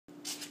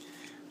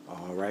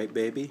All right,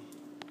 baby.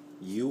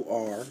 You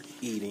are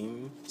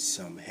eating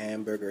some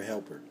Hamburger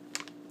Helper.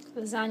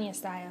 Lasagna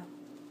style.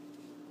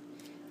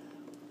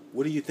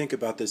 What do you think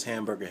about this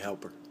Hamburger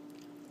Helper?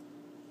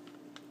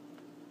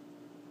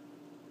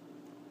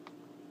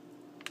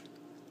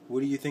 What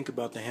do you think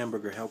about the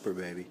Hamburger Helper,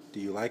 baby? Do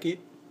you like it?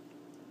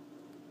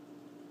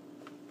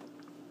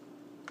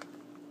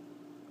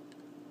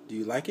 Do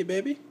you like it,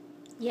 baby?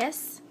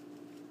 Yes.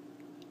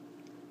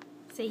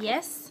 Say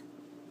yes.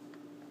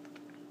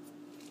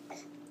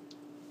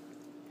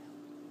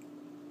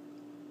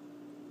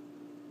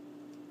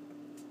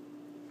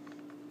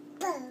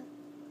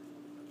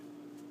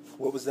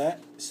 What was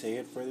that? Say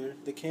it for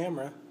the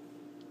camera.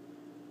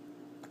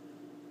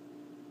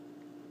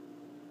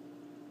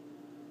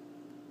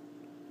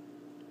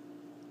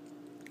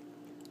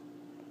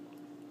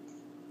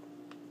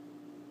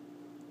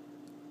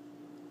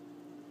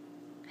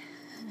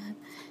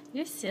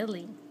 You're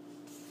silly.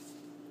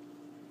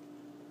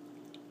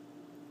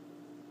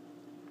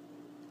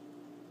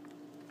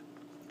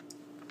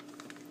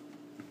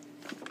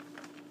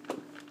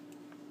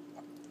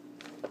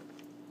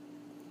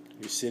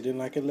 You're sitting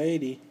like a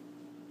lady.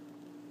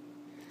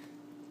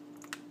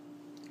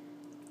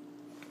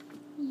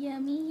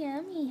 Yummy,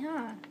 yummy,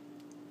 huh?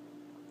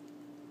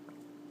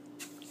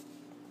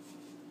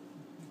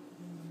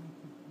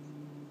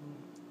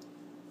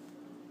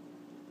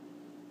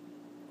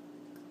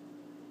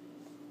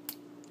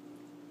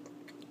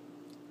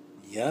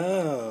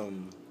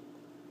 Yum.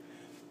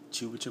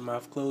 Chew with your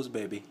mouth closed,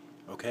 baby.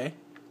 Okay?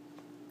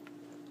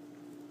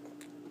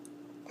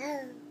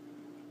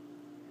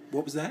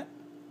 What was that?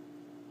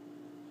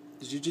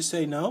 Did you just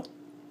say no?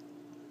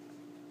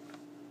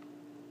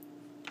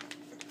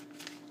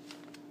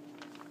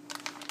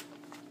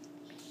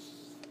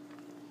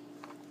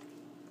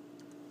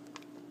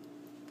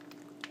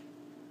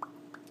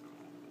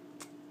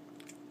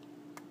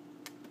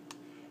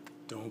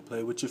 Don't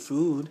play with your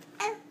food.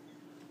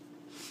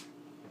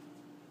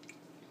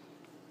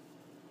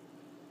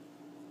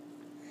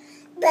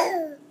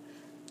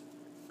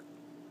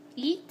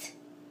 Eat.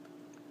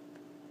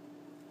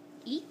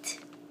 Eat.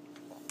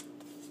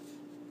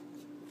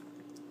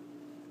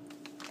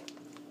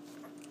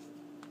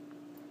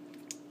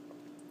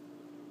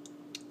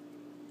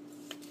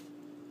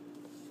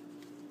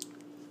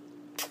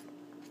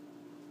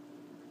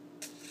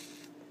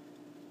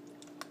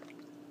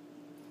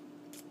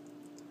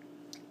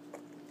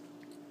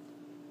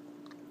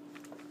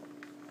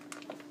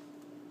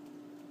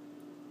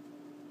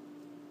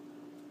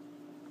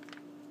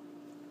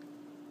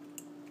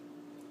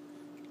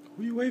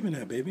 What are you waving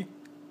at, baby?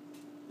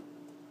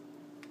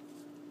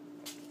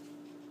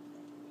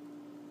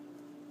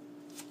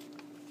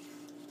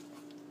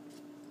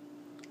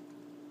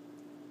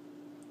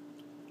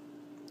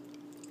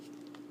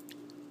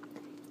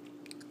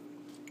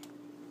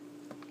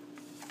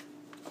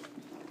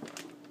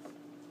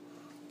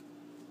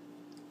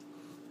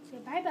 Say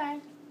bye-bye.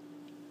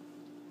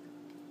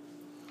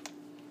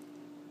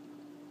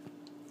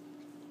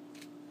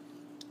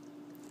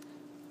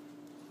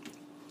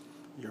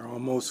 You're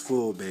almost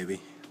full, baby.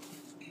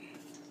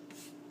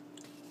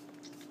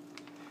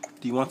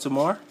 Do you want some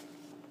more?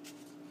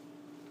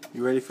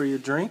 You ready for your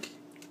drink?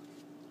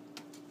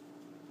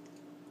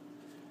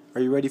 Are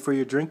you ready for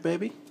your drink,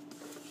 baby?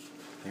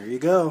 There you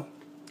go.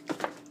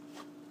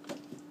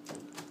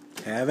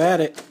 Have at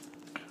it.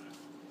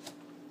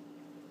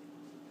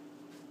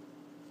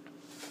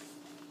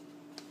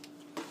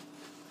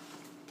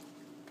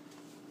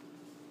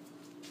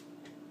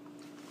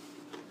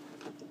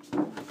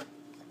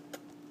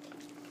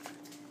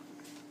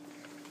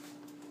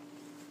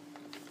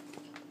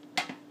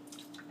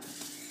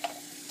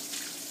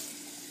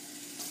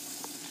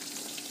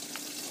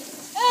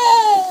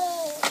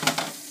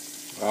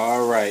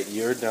 All right,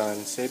 you're done.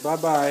 Say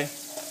bye-bye.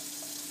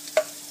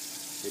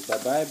 Say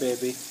bye-bye,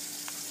 baby.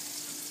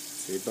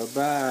 Say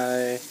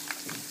bye-bye.